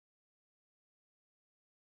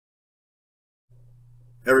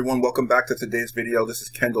Everyone, welcome back to today's video. This is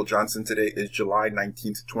Kendall Johnson. Today is July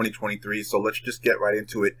 19th, 2023. So let's just get right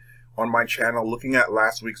into it. On my channel, looking at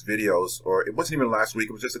last week's videos, or it wasn't even last week,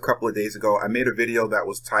 it was just a couple of days ago, I made a video that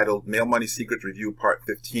was titled Mail Money Secrets Review Part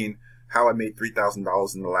 15, How I Made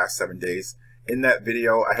 $3,000 in the Last 7 Days. In that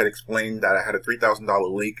video, I had explained that I had a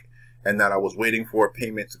 $3,000 leak and that I was waiting for a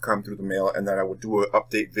payment to come through the mail and that I would do an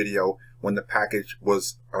update video when the package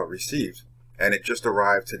was received. And it just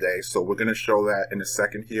arrived today, so we're going to show that in a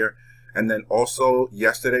second here. And then also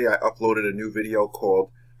yesterday I uploaded a new video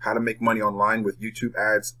called How to Make Money Online with YouTube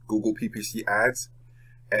Ads, Google PPC Ads,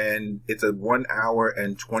 and it's a 1 hour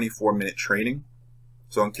and 24-minute training.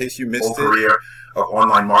 So in case you missed it, of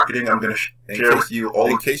online marketing, I'm going to share with you all.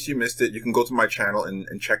 In case you missed it, you can go to my channel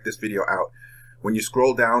and check this video out. When you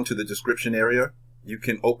scroll down to the description area, you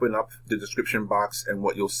can open up the description box, and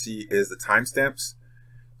what you'll see is the timestamps.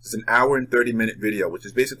 It's an hour and 30-minute video, which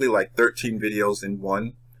is basically like 13 videos in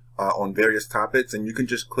one on various topics. And you can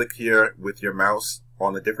just click here with your mouse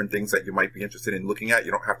on the different things that you might be interested in looking at. You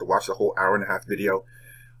don't have to watch the whole hour-and-a-half video.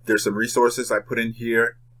 There's some resources I put in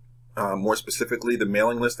here, more specifically the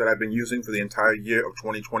mailing list that I've been using for the entire year of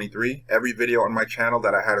 2023. Every video on my channel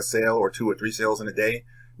that I had a sale or 2 or 3 sales in a day,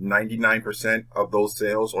 99% of those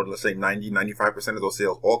sales, or let's say 90-95% of those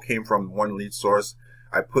sales, all came from one lead source.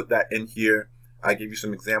 I put that in here. I give you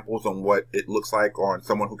some examples on what it looks like on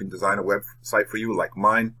someone who can design a website for you like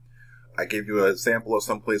mine. I gave you a sample of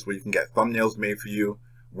some place where you can get thumbnails made for you,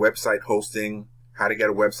 website hosting, how to get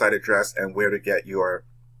a website address, and where to get your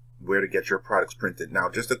products printed. Now,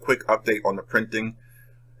 just a quick update on the printing.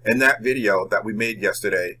 In that video that we made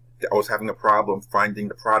yesterday, I was having a problem finding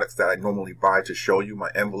the products that I normally buy to show you, my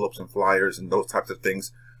envelopes and flyers and those types of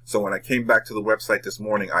things. So when I came back to the website this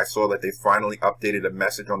morning, I saw that they finally updated a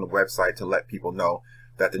message on the website to let people know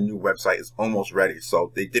that the new website is almost ready.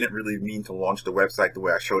 So they didn't really mean to launch the website the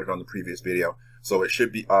way I showed it on the previous video. So it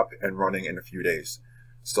should be up and running in a few days.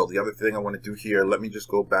 So the other thing I want to do here, let me just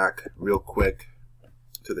go back real quick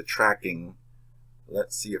to the tracking.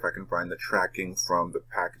 Let's see if I can find the tracking from the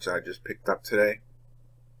package I just picked up today.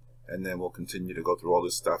 And then we'll continue to go through all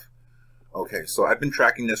this stuff. Okay, so I've been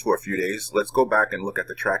tracking this for a few days. Let's go back and look at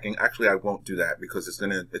the tracking. Actually, I won't do that because it's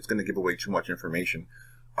gonna give away too much information.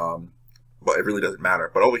 But it really doesn't matter.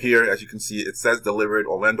 But over here, as you can see, it says delivered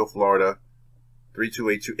Orlando, Florida,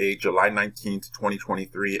 32828, July 19th,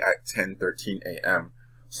 2023 at 10:13 a.m.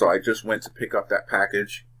 So I just went to pick up that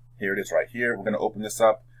package. Here it is right here. We're gonna open this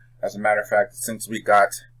up. As a matter of fact, since we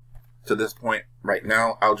got to this point right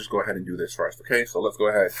now, I'll just go ahead and do this first. Okay, so let's go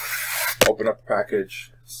ahead, open up the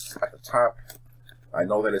package at the top. I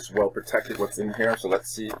know that it's well protected what's in here, so let's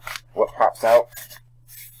see what pops out.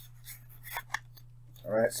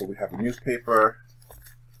 Alright, so we have a newspaper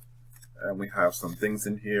and we have some things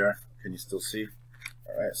in here. Can you still see?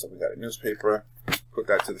 Alright, so we got a newspaper. Put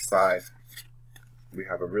that to the side. We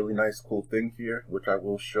have a really nice cool thing here, which I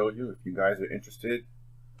will show you if you guys are interested.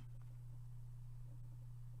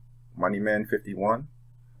 Moneyman 51.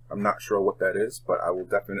 I'm not sure what that is, but I will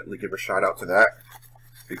definitely give a shout out to that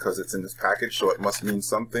because it's in this package, so it must mean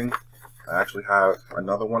something. I actually have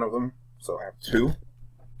another one of them, so I have 2.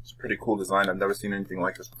 It's a pretty cool design. I've never seen anything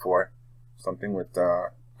like this before. Something with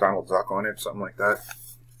Donald Duck on it, something like that.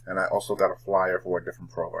 And I also got a flyer for a different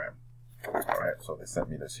program. Alright, so they sent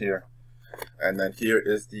me this here. And then here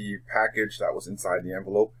is the package that was inside the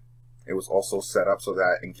envelope. It was also set up so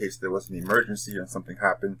that in case there was an emergency and something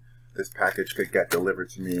happened, this package could get delivered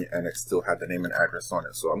to me and it still had the name and address on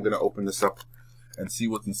it. So I'm going to open this up and see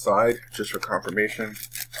what's inside just for confirmation.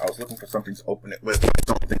 I was looking for something to open it with. I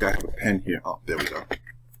don't think I have a pen here. Oh, there we go.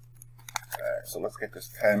 Alright, so let's get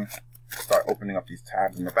this pen, start opening up these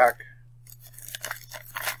tabs in the back.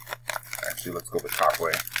 Actually, let's go the top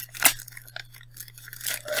way.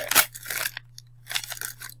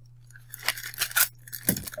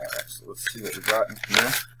 Alright, so let's see what we got in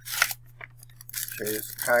here.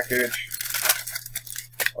 Here's the package.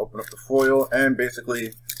 Open up the foil, and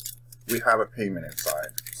basically we have a payment inside.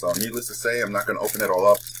 So needless to say, I'm not going to open it all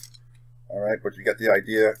up. Alright, but you get the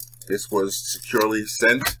idea. This was securely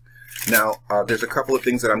sent. Now, there's a couple of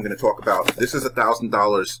things that I'm going to talk about. This is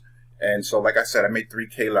 $1,000, and so like I said, I made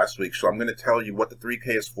 $3K last week. So I'm going to tell you what the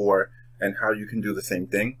 $3K is for and how you can do the same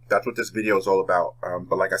thing. That's what this video is all about.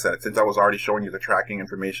 But like I said, since I was already showing you the tracking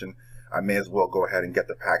information, I may as well go ahead and get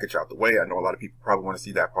the package out the way. I know a lot of people probably want to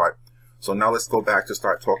see that part. So now let's go back to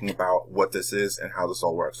start talking about what this is and how this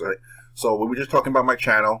all works, right? So we were just talking about my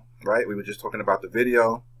channel, right? We were just talking about the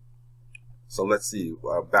video. So let's see,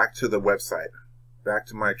 back to the website, back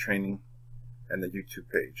to my training and the YouTube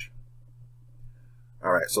page.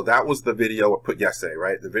 All right, so that was the video I put yesterday,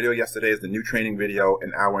 right? The video yesterday is the new training video,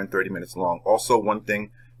 an hour and 30 minutes long. Also, one thing,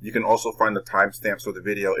 you can also find the timestamps for the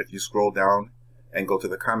video if you scroll down and go to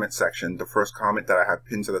the comment section. The first comment that I have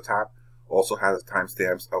pinned to the top also has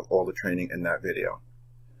timestamps of all the training in that video.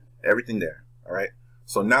 Everything there, all right?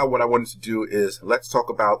 So now what I wanted to do is let's talk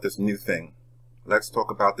about this new thing. Let's talk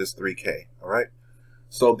about this 3K, all right?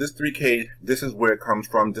 So this 3K, this is where it comes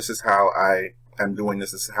from. This is how I'm doing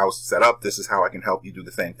this. This is how it's set up. This is how I can help you do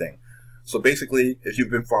the same thing. So basically, if you've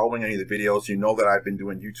been following any of the videos, you know that I've been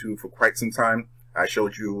doing YouTube for quite some time. I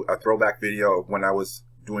showed you a throwback video of when I was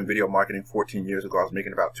doing video marketing 14 years ago. I was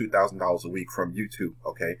making about $2,000 a week from YouTube,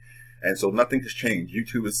 okay? And so nothing has changed.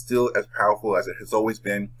 YouTube is still as powerful as it has always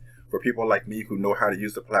been. For people like me who know how to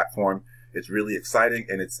use the platform, it's really exciting,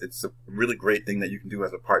 and it's a really great thing that you can do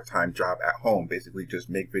as a part-time job at home. Basically, just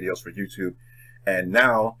make videos for YouTube. And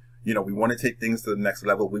now, you know, we want to take things to the next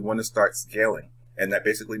level. We want to start scaling. And that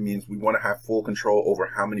basically means we want to have full control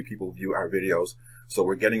over how many people view our videos. So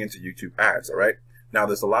we're getting into YouTube ads, all right? Now,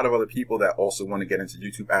 there's a lot of other people that also want to get into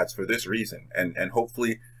YouTube ads for this reason. And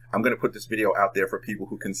hopefully, I'm going to put this video out there for people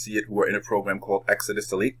who can see it, who are in a program called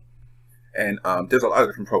Exitus Elite. And there's a lot of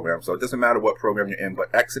different programs, so it doesn't matter what program you're in, but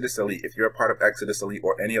Exitus Elite, if you're a part of Exitus Elite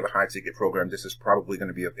or any other high-ticket program, this is probably going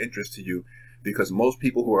to be of interest to you, because most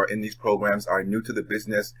people who are in these programs are new to the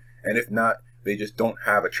business, and if not, they just don't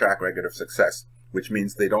have a track record of success, which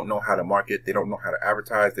means they don't know how to market, they don't know how to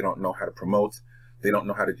advertise, they don't know how to promote, they don't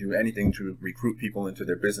know how to do anything to recruit people into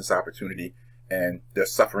their business opportunity, and they're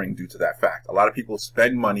suffering due to that fact. A lot of people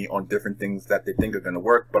spend money on different things that they think are going to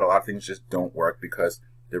work, but a lot of things just don't work because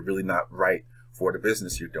they're really not right for the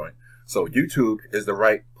business you're doing. So YouTube is the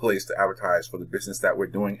right place to advertise for the business that we're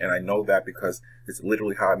doing, and I know that because it's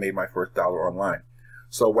literally how I made my first dollar online.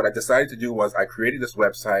 So what I decided to do was I created this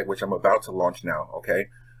website, which I'm about to launch now, okay?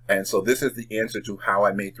 And so this is the answer to how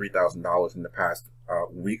I made $3,000 in the past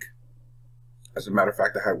week. As a matter of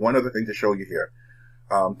fact, I had one other thing to show you here.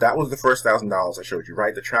 That was the first $1,000 I showed you,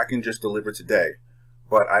 right? The tracking just delivered today.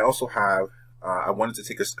 But I also have, I wanted to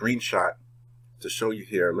take a screenshot to show you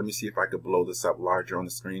here. Let me see if I could blow this up larger on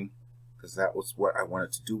the screen, because that was what I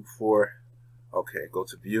wanted to do before. Okay, go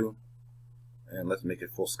to view, and let's make it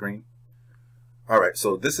full screen. All right,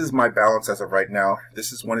 so this is my balance as of right now.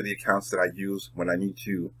 This is one of the accounts that I use when I need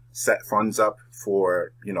to set funds up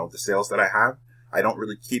for, you know, the sales that I have. I don't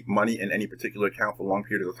really keep money in any particular account for a long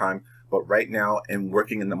period of time, but right now, and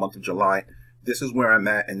working in the month of July, this is where I'm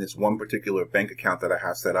at in this one particular bank account that I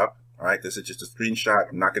have set up. All right, this is just a screenshot.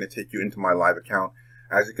 I'm not going to take you into my live account.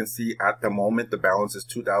 As you can see, at the moment, the balance is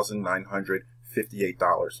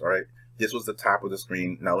 $2,958. All right, this was the top of the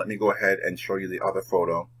screen. Now let me go ahead and show you the other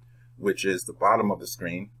photo, which is the bottom of the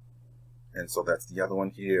screen. And so that's the other one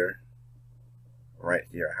here. Right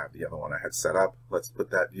here, I have the other one I had set up. Let's put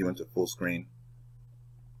that view into full screen.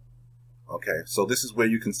 Okay, so this is where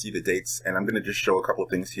you can see the dates, and I'm going to just show a couple of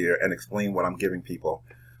things here and explain what I'm giving people.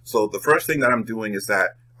 So the first thing that I'm doing is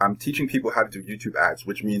that I'm teaching people how to do YouTube ads,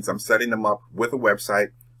 which means I'm setting them up with a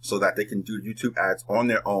website so that they can do YouTube ads on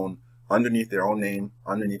their own, underneath their own name,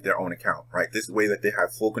 underneath their own account, right? This way that they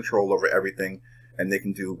have full control over everything and they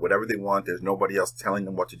can do whatever they want. There's nobody else telling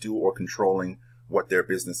them what to do or controlling what their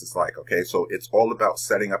business is like, okay? So it's all about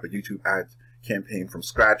setting up a YouTube ad campaign from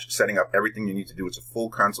scratch, setting up everything you need to do. It's a full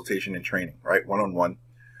consultation and training, right? One-on-one.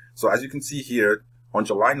 So as you can see here, on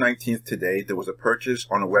July 19th today, there was a purchase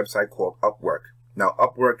on a website called Upwork. Now,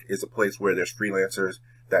 Upwork is a place where there's freelancers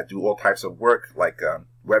that do all types of work, like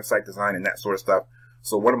website design and that sort of stuff.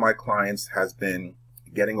 So one of my clients has been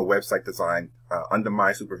getting a website design under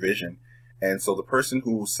my supervision. And so the person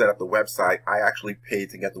who set up the website, I actually paid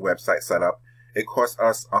to get the website set up. It cost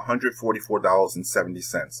us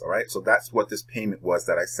 $144.70, all right? So that's what this payment was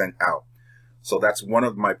that I sent out. So that's one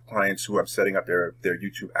of my clients who I'm setting up their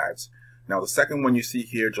YouTube ads. Now, the second one you see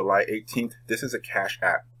here, July 18th, this is a Cash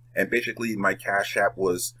App. And basically, my Cash App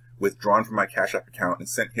was withdrawn from my Cash App account and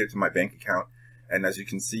sent here to my bank account. And as you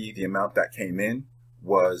can see, the amount that came in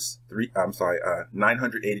was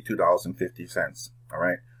 $982.50. All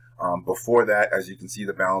right. Before that, as you can see,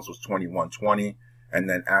 the balance was $21.20, and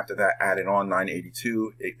then after that, added on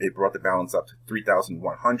 $982. It brought the balance up to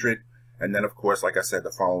 $3,100. And then, of course, like I said,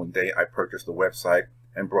 the following day, I purchased the website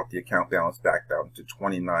and brought the account balance back down to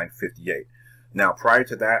 $29.58. Now, prior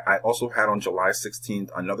to that, I also had on July 16th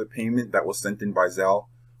another payment that was sent in by Zelle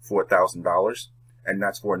for $1,000, and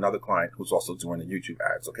that's for another client who's also doing the YouTube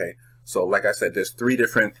ads. Okay, so like I said, there's three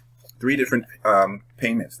different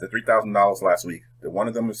payments. The $3,000 last week. The one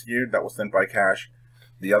of them was here that was sent by cash.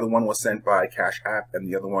 The other one was sent by Cash App, and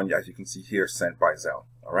the other one, as you can see here, sent by Zelle.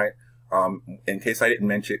 All right. In case I didn't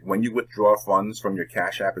mention it, when you withdraw funds from your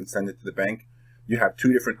Cash App and send it to the bank, you have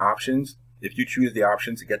two different options. If you choose the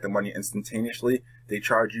option to get the money instantaneously, they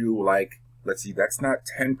charge you like, let's see, that's not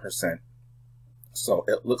 10%. So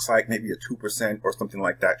it looks like maybe a 2% or something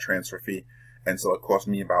like that transfer fee. And so it cost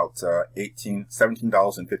me about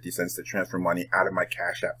 $17.50 to transfer money out of my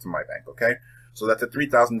Cash App to my bank, okay? So that's a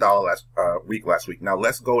 $3,000 last week. Now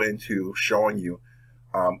let's go into showing you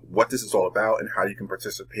what this is all about and how you can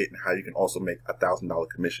participate and how you can also make $1,000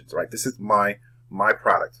 commissions, right? This is my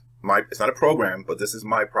product. It's not a program, but this is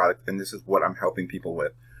my product, and this is what I'm helping people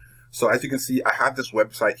with. So as you can see, I have this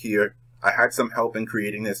website here. I had some help in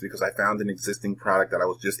creating this because I found an existing product that I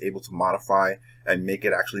was just able to modify and make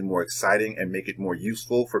it actually more exciting and make it more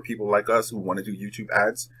useful for people like us who want to do YouTube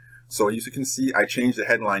ads. So as you can see, I changed the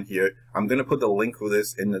headline here. I'm going to put the link for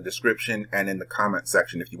this in the description and in the comment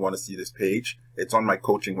section if you want to see this page. It's on my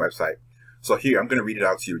coaching website. So here, I'm going to read it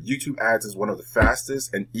out to you. YouTube ads is one of the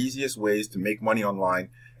fastest and easiest ways to make money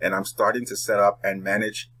online. And I'm starting to set up and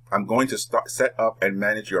manage. I'm going to set up and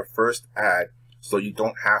manage your first ad so you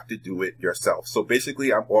don't have to do it yourself. So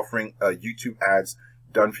basically, I'm offering a YouTube ads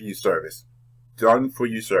done for you service. Done for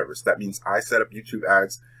you service. That means I set up YouTube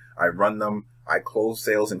ads, I run them, I close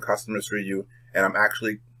sales and customers for you, and I'm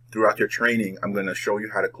actually, throughout your training, I'm going to show you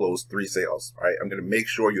how to close 3 sales. All right, I'm going to make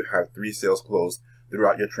sure you have 3 sales closed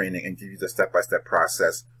throughout your training and give you the step-by-step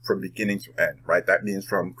process from beginning to end. Right, that means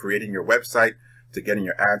from creating your website to getting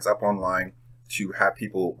your ads up online, to have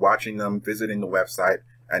people watching them, visiting the website,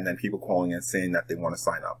 and then people calling and saying that they want to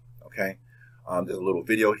sign up. Okay, there's a little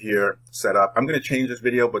video here set up. I'm going to change this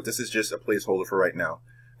video, but this is just a placeholder for right now.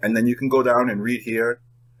 And then you can go down and read here.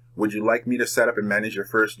 Would you like me to set up and manage your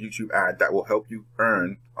first YouTube ad that will help you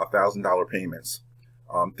earn $1,000 payments?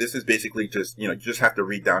 This is basically just, you just have to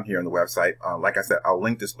read down here on the website. Like I said, I'll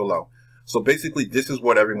link this below. So basically, this is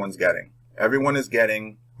what everyone's getting. Everyone is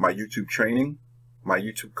getting my YouTube training, my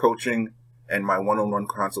YouTube coaching, and my one-on-one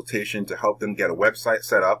consultation to help them get a website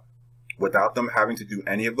set up without them having to do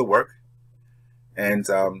any of the work. And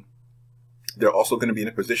they're also going to be in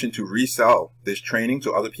a position to resell this training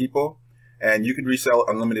to other people. And you can resell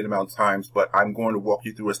unlimited amount of times, but I'm going to walk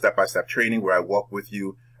you through a step-by-step training where I walk with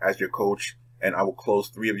you as your coach, and I will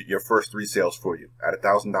close your first 3 sales for you. At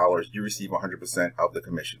 $1,000, you receive 100% of the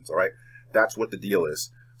commissions, all right? That's what the deal is.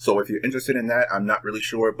 So if you're interested in that, I'm not really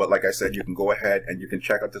sure, but like I said, you can go ahead and you can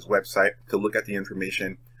check out this website to look at the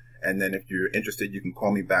information. And then if you're interested, you can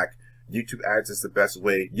call me back. YouTube ads is the best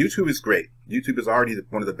way. YouTube is great. YouTube is already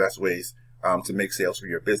one of the best ways to make sales for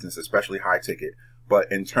your business, especially high ticket.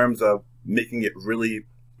 But in terms of making it really,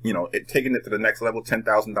 taking it to the next level,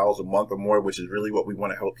 $10,000 a month or more, which is really what we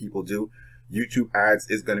want to help people do, YouTube ads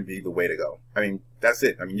is going to be the way to go. I mean, that's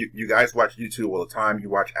it. I mean, you guys watch YouTube all the time. You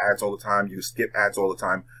watch ads all the time. You skip ads all the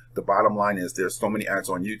time. The bottom line is there's so many ads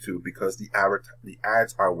on YouTube because the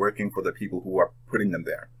ads are working for the people who are putting them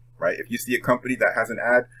there, right? If you see a company that has an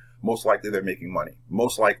ad, most likely they're making money.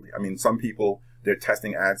 Most likely. I mean, some people, they're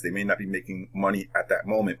testing ads. They may not be making money at that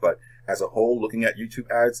moment, but as a whole, looking at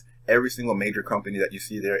YouTube ads, every single major company that you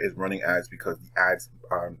see there is running ads because the ads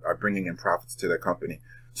are bringing in profits to their company.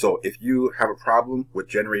 So if you have a problem with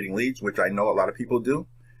generating leads, which I know a lot of people do,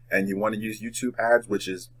 and you want to use YouTube ads, which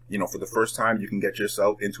is, for the first time, you can get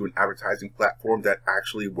yourself into an advertising platform that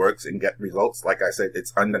actually works and get results. Like I said,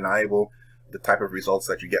 it's undeniable the type of results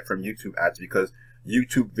that you get from YouTube ads because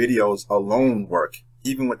YouTube videos alone work.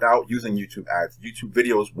 Even without using YouTube ads, YouTube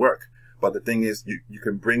videos work. But the thing is, you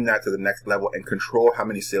can bring that to the next level and control how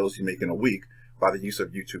many sales you make in a week by the use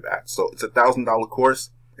of YouTube ads. So it's a $1,000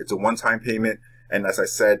 course. It's a one-time payment. And as I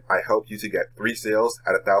said, I help you to get 3 sales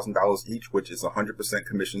at $1,000 each, which is 100%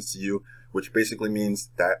 commissions to you, which basically means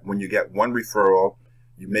that when you get 1 referral,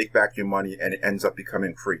 you make back your money and it ends up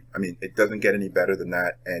becoming free. I mean, it doesn't get any better than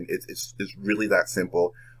that. And it's really that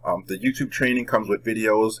simple. The YouTube training comes with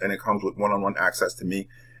videos and it comes with one-on-one access to me.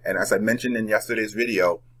 And as I mentioned in yesterday's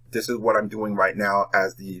video, this is what I'm doing right now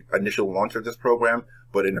as the initial launch of this program.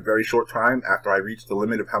 But in a very short time, after I reach the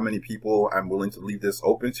limit of how many people I'm willing to leave this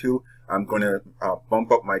open to, I'm going to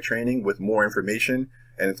bump up my training with more information,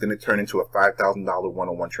 and it's going to turn into a $5,000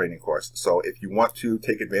 one-on-one training course. So if you want to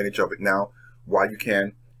take advantage of it now, while you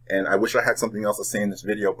can, and I wish I had something else to say in this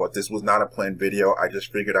video, but this was not a planned video. I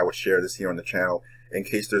just figured I would share this here on the channel in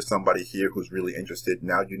case there's somebody here who's really interested.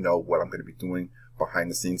 Now you know what I'm going to be doing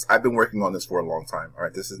behind the scenes. I've been working on this for a long time. All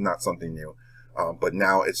right, this is not something new, but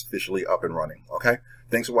now it's officially up and running. Okay,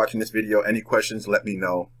 thanks for watching this video. Any questions, let me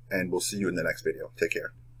know, and we'll see you in the next video. Take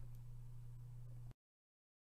care.